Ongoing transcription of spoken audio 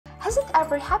Has it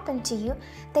ever happened to you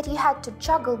that you had to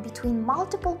juggle between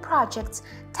multiple projects,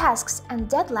 tasks, and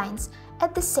deadlines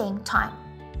at the same time?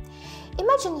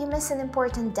 Imagine you miss an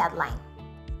important deadline,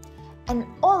 and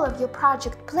all of your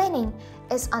project planning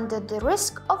is under the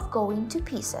risk of going to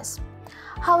pieces.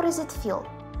 How does it feel?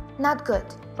 Not good,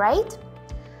 right?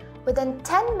 Within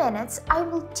 10 minutes, I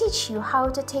will teach you how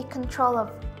to take control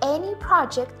of any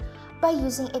project by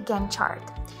using a Gantt chart.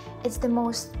 It's the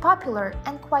most popular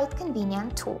and quite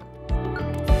convenient tool.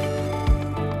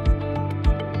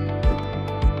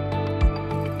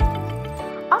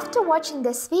 After watching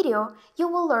this video, you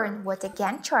will learn what a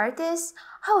Gantt chart is,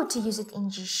 how to use it in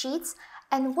G Sheets,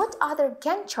 and what other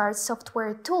Gantt chart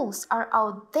software tools are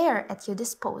out there at your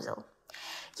disposal.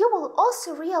 You will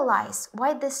also realize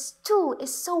why this tool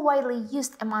is so widely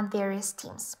used among various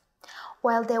teams.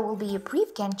 While there will be a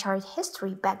brief Gantt chart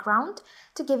history background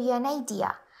to give you an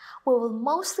idea, we will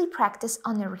mostly practice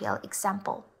on a real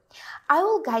example. I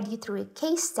will guide you through a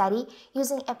case study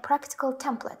using a practical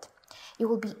template. You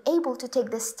will be able to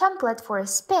take this template for a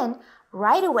spin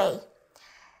right away.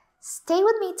 Stay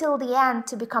with me till the end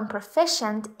to become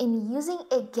proficient in using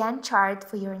a Gantt chart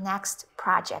for your next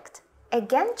project. A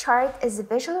Gantt chart is a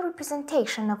visual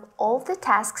representation of all the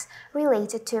tasks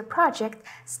related to a project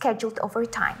scheduled over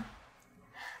time.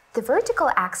 The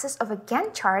vertical axis of a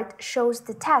Gantt chart shows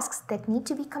the tasks that need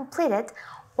to be completed,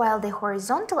 while the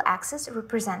horizontal axis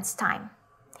represents time.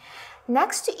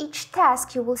 Next to each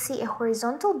task, you will see a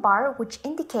horizontal bar which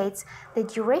indicates the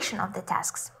duration of the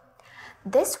tasks.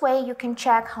 This way, you can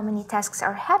check how many tasks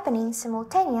are happening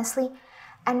simultaneously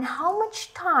and how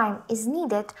much time is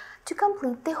needed to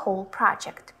complete the whole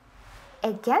project.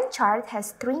 A Gantt chart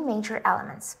has three major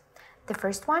elements. The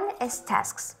first one is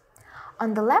tasks.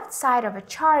 On the left side of a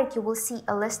chart, you will see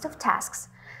a list of tasks.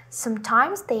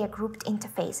 Sometimes they are grouped into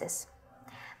phases.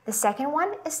 The second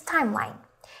one is timeline.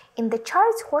 In the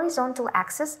chart's horizontal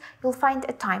axis, you'll find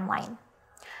a timeline.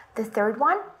 The third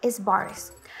one is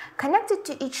bars. Connected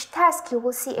to each task, you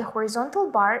will see a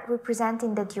horizontal bar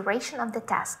representing the duration of the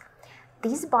task.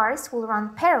 These bars will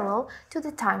run parallel to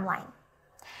the timeline.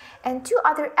 And two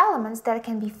other elements that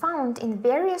can be found in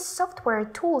various software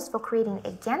tools for creating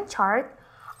a Gantt chart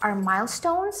are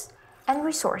milestones and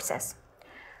resources.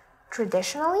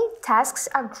 Traditionally, tasks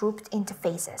are grouped into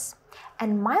phases,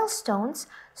 and milestones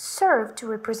serve to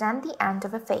represent the end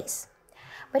of a phase.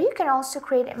 But you can also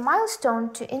create a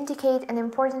milestone to indicate an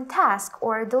important task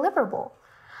or a deliverable.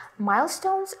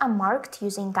 Milestones are marked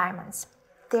using diamonds.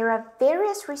 There are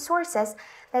various resources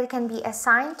that can be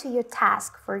assigned to your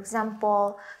task, for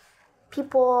example,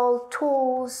 people,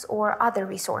 tools, or other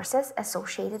resources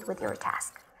associated with your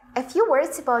task. A few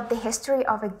words about the history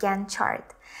of a Gantt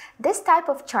chart. This type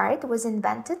of chart was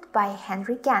invented by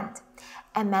Henry Gantt,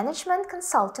 a management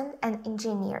consultant and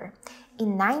engineer,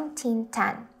 in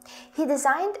 1910. He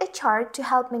designed a chart to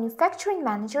help manufacturing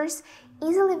managers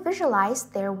easily visualize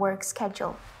their work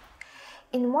schedule.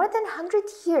 In more than 100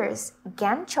 years,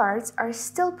 Gantt charts are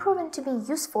still proven to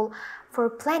be useful for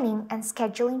planning and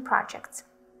scheduling projects.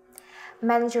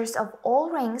 Managers of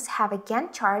all ranks have a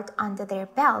Gantt chart under their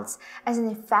belts as an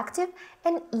effective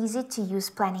and easy-to-use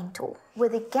planning tool.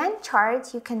 With a Gantt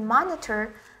chart, you can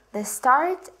monitor the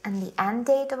start and the end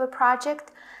date of a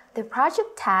project, the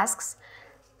project tasks,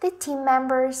 the team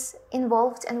members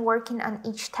involved in working on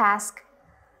each task,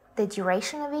 the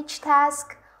duration of each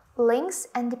task, links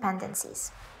and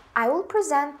dependencies. I will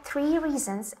present 3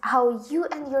 reasons how you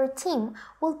and your team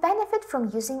will benefit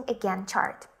from using a Gantt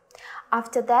chart.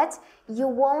 After that, you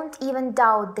won't even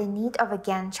doubt the need of a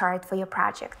Gantt chart for your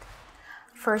project.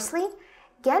 Firstly,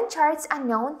 Gantt charts are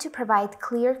known to provide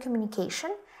clear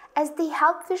communication as they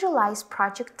help visualize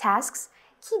project tasks,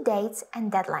 key dates,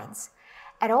 and deadlines.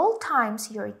 At all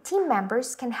times, your team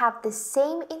members can have the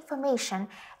same information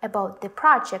about the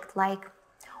project, like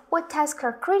what tasks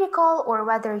are critical or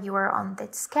whether you are on the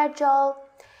schedule.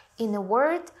 In a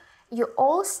word, you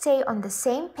all stay on the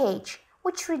same page,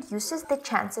 which reduces the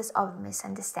chances of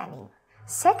misunderstanding.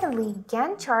 Secondly,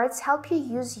 Gantt charts help you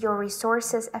use your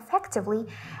resources effectively,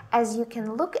 as you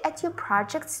can look at your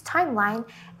project's timeline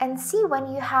and see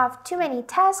when you have too many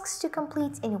tasks to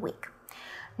complete in a week.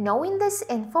 Knowing this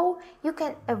info, you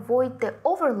can avoid the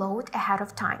overload ahead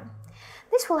of time.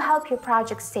 This will help your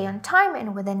project stay on time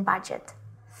and within budget.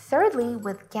 Thirdly,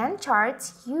 with Gantt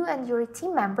charts, you and your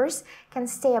team members can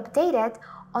stay updated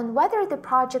on whether the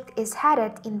project is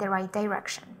headed in the right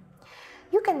direction.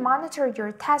 You can monitor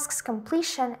your task's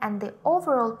completion and the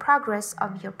overall progress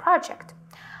of your project.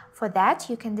 For that,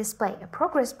 you can display a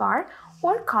progress bar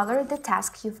or color the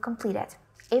task you've completed.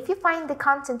 If you find the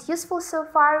content useful so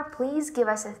far, please give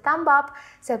us a thumb up,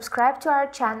 subscribe to our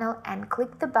channel, and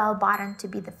click the bell button to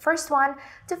be the first one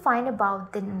to find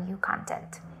about the new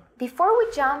content. Before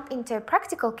we jump into a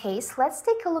practical case, let's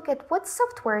take a look at what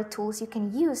software tools you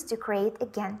can use to create a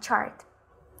Gantt chart.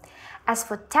 As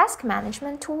for task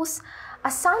management tools,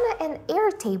 Asana and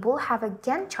Airtable have a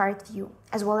Gantt chart view,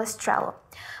 as well as Trello.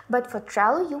 But for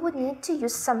Trello, you would need to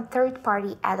use some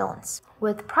third-party add-ons.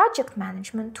 With project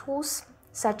management tools,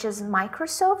 such as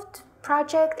Microsoft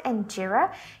Project and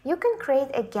Jira, you can create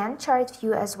a Gantt chart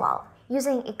view as well.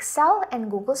 Using Excel and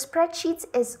Google Spreadsheets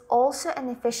is also an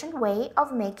efficient way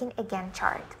of making a Gantt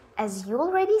chart. As you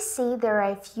already see, there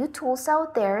are a few tools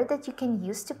out there that you can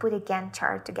use to put a Gantt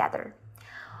chart together.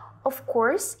 Of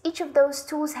course, each of those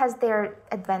tools has their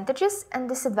advantages and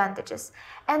disadvantages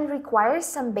and requires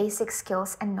some basic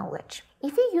skills and knowledge.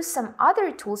 If you use some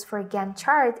other tools for a Gantt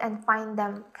chart and find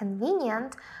them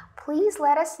convenient, please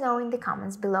let us know in the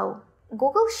comments below.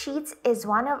 Google Sheets is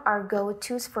one of our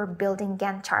go-tos for building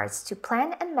Gantt charts to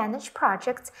plan and manage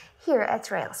projects here at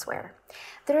Railsware.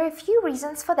 There are a few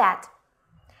reasons for that.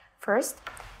 First,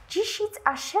 G-Sheets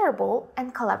are shareable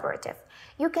and collaborative.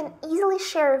 You can easily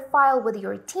share a file with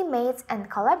your teammates and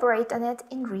collaborate on it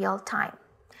in real time.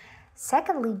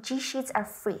 Secondly, G-Sheets are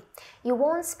free. You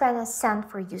won't spend a cent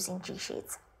for using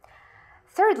G-Sheets.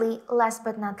 Thirdly, last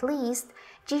but not least,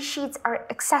 G-Sheets are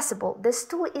accessible. This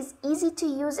tool is easy to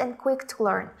use and quick to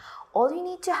learn. All you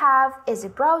need to have is a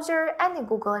browser and a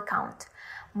Google account.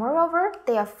 Moreover,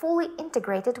 they are fully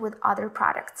integrated with other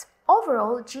products.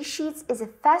 Overall, G-Sheets is a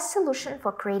fast solution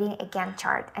for creating a Gantt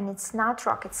chart, and it's not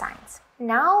rocket science.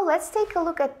 Now, let's take a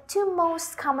look at two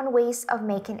most common ways of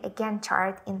making a Gantt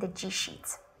chart in the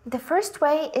G-Sheets. The first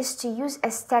way is to use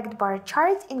a stacked bar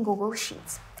chart in Google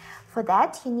Sheets. For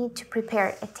that, you need to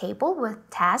prepare a table with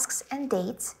tasks and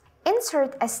dates,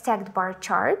 insert a stacked bar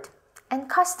chart, and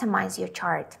customize your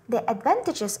chart. The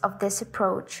advantages of this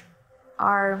approach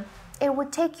are it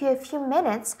would take you a few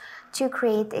minutes to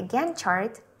create a Gantt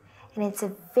chart, and it's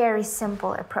a very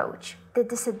simple approach. The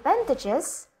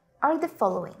disadvantages are the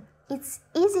following. It's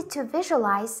easy to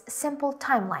visualize simple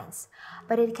timelines,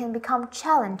 but it can become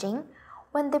challenging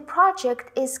when the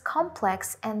project is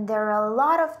complex and there are a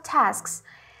lot of tasks.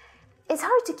 It's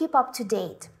hard to keep up to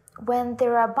date when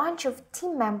there are a bunch of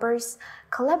team members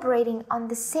collaborating on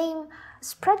the same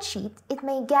spreadsheet. It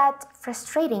may get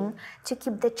frustrating to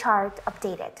keep the chart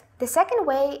updated. The second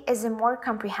way is a more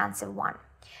comprehensive one.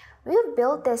 We've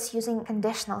built this using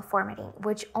conditional formatting,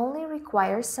 which only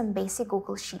requires some basic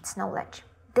Google Sheets knowledge.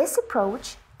 This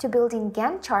approach to building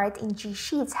Gantt chart in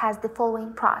G-Sheets has the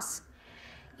following pros.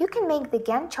 You can make the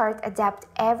Gantt chart adapt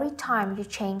every time you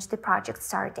change the project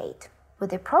start date.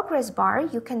 With the progress bar,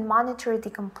 you can monitor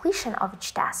the completion of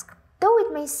each task. Though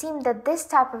it may seem that this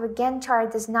type of a Gantt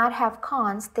chart does not have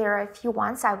cons, there are a few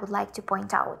ones I would like to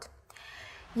point out.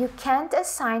 You can't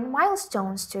assign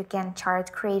milestones to a Gantt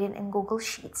chart created in Google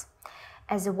Sheets.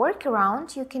 As a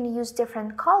workaround, you can use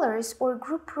different colors or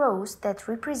group rows that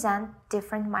represent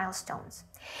different milestones.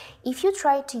 If you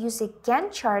try to use a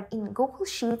Gantt chart in Google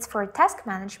Sheets for task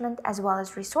management as well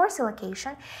as resource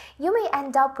allocation, you may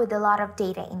end up with a lot of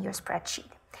data in your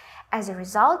spreadsheet. As a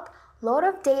result, a lot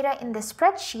of data in the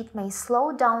spreadsheet may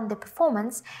slow down the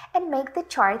performance and make the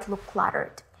chart look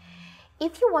cluttered.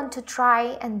 If you want to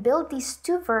try and build these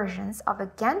two versions of a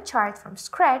Gantt chart from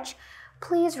scratch,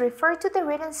 please refer to the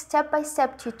written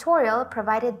step-by-step tutorial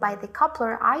provided by the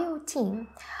Coupler.io team.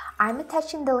 I'm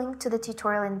attaching the link to the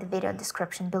tutorial in the video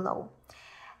description below.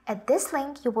 At this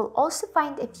link, you will also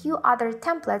find a few other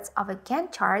templates of a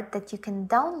Gantt chart that you can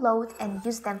download and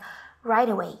use them right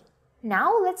away.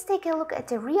 Now, let's take a look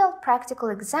at a real practical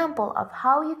example of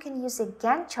how you can use a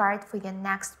Gantt chart for your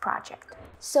next project.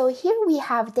 So here we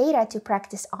have data to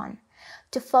practice on.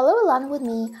 To follow along with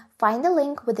me, find the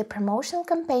link with the promotional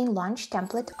campaign launch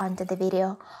template under the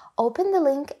video. Open the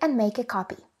link and make a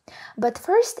copy. But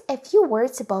first, a few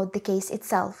words about the case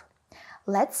itself.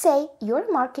 Let's say you're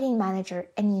a marketing manager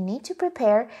and you need to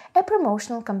prepare a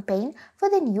promotional campaign for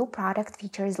the new product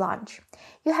features launch.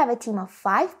 You have a team of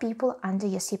 5 people under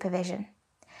your supervision.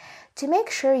 To make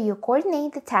sure you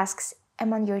coordinate the tasks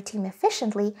among your team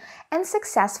efficiently and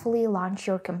successfully launch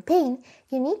your campaign,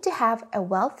 you need to have a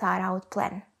well-thought-out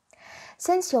plan.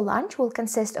 Since your launch will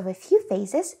consist of a few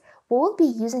phases, we will be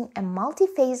using a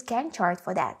multi-phase Gantt chart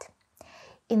for that.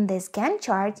 In this Gantt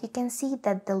chart, you can see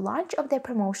that the launch of the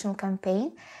promotional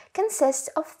campaign consists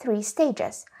of 3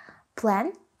 stages: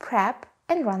 plan, prep,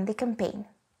 and run the campaign.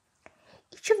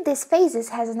 Each of these phases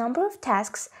has a number of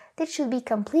tasks that should be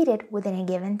completed within a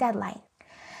given deadline.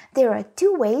 There are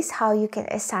 2 ways how you can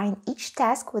assign each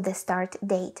task with a start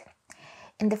date.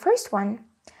 In the first one,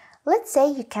 let's say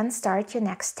you can start your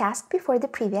next task before the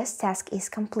previous task is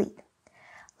complete.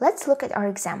 Let's look at our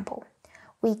example.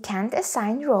 We can't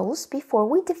assign roles before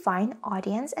we define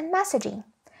audience and messaging.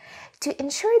 To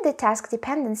ensure the task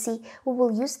dependency, we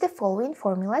will use the following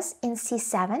formulas in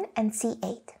C7 and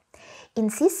C8. In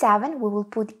C7, we will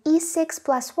put E6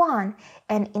 plus 1,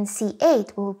 and in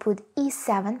C8, we will put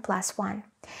E7 plus 1.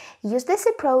 Use this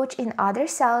approach in other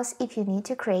cells if you need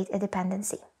to create a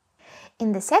dependency.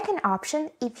 In the second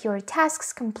option, if your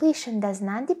task's completion does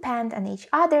not depend on each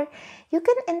other, you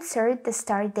can insert the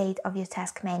start date of your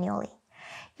task manually.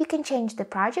 You can change the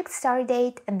project start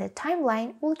date and the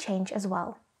timeline will change as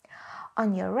well.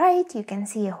 On your right, you can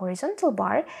see a horizontal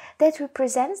bar that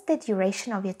represents the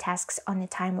duration of your tasks on the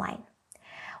timeline.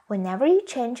 Whenever you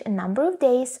change a number of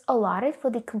days allotted for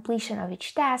the completion of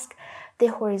each task, the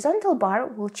horizontal bar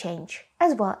will change,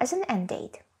 as well as an end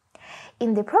date.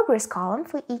 In the progress column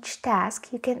for each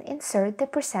task, you can insert the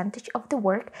percentage of the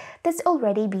work that's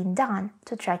already been done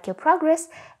to track your progress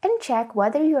and check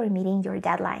whether you are meeting your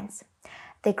deadlines.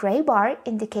 The gray bar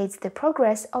indicates the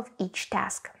progress of each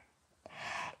task.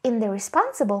 In the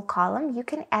responsible column, you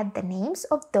can add the names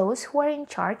of those who are in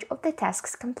charge of the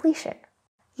task's completion.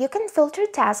 You can filter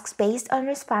tasks based on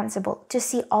responsible to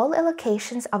see all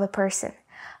allocations of a person.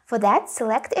 For that,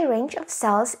 select a range of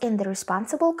cells in the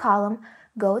responsible column,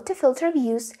 go to Filter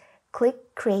Views,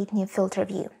 click Create New Filter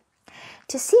View.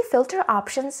 To see filter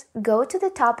options, go to the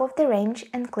top of the range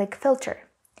and click Filter.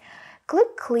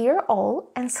 Click Clear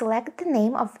All and select the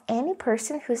name of any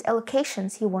person whose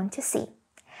allocations you want to see.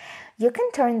 You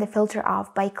can turn the filter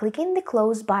off by clicking the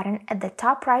Close button at the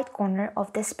top right corner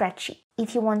of the spreadsheet.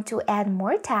 If you want to add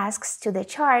more tasks to the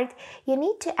chart, you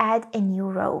need to add a new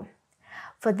row.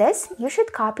 For this, you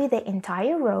should copy the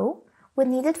entire row with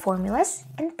needed formulas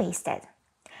and paste it.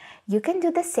 You can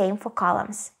do the same for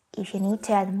columns. If you need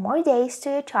to add more days to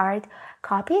your chart,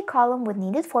 copy a column with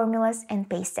needed formulas and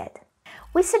paste it.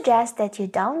 We suggest that you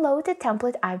download the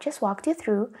template I've just walked you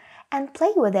through and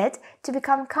play with it to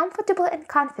become comfortable and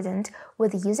confident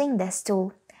with using this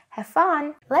tool. Have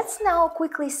fun! Let's now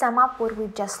quickly sum up what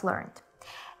we've just learned.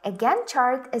 A Gantt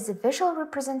chart is a visual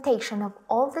representation of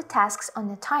all the tasks on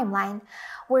the timeline,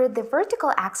 where the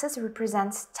vertical axis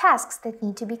represents tasks that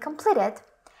need to be completed,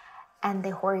 and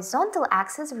the horizontal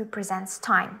axis represents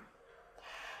time.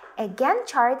 A Gantt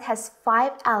chart has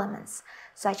 5 elements,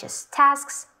 such as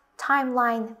tasks,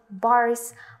 timeline,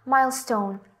 bars,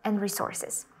 milestone, and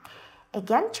resources. A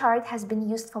Gantt chart has been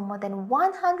used for more than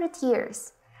 100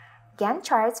 years. Gantt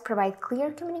charts provide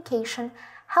clear communication,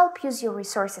 help use your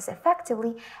resources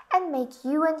effectively, and make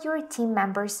you and your team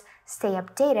members stay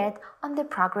updated on the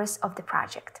progress of the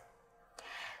project.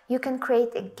 You can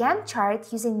create a Gantt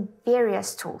chart using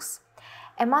various tools.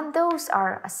 Among those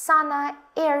are Asana,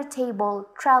 Airtable,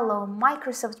 Trello,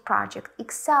 Microsoft Project,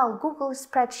 Excel, Google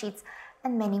Spreadsheets,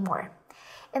 and many more.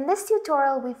 In this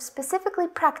tutorial, we've specifically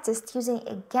practiced using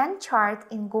a Gantt chart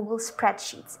in Google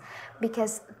Spreadsheets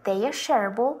because they are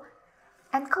shareable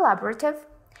and collaborative,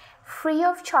 free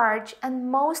of charge, and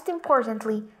most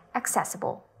importantly,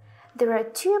 accessible. There are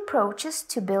 2 approaches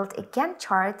to build a Gantt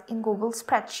chart in Google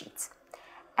Spreadsheets: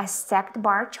 a stacked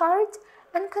bar chart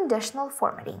and conditional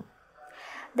formatting.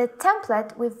 The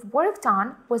template we've worked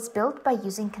on was built by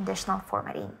using conditional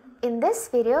formatting. In this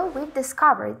video, we've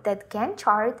discovered that Gantt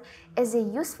chart is a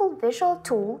useful visual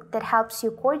tool that helps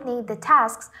you coordinate the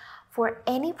tasks for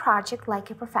any project like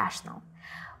a professional.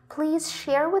 Please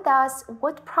share with us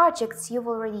what projects you've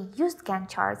already used Gantt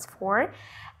charts for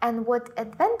and what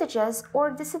advantages or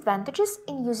disadvantages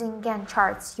in using Gantt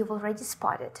charts you've already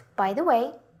spotted. By the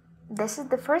way, this is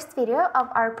the first video of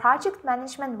our Project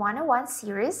Management 101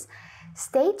 series.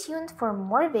 Stay tuned for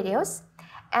more videos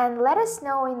and let us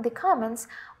know in the comments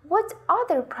what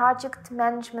other project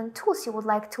management tools you would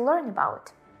like to learn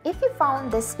about. If you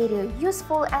found this video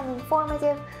useful and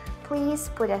informative, please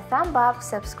put a thumb up,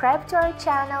 subscribe to our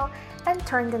channel, and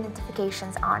turn the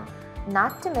notifications on,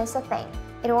 not to miss a thing.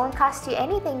 It won't cost you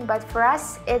anything, but for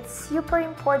us, it's super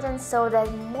important so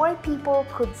that more people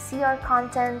could see our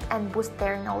content and boost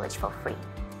their knowledge for free.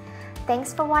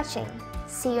 Thanks for watching.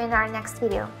 See you in our next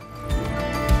video.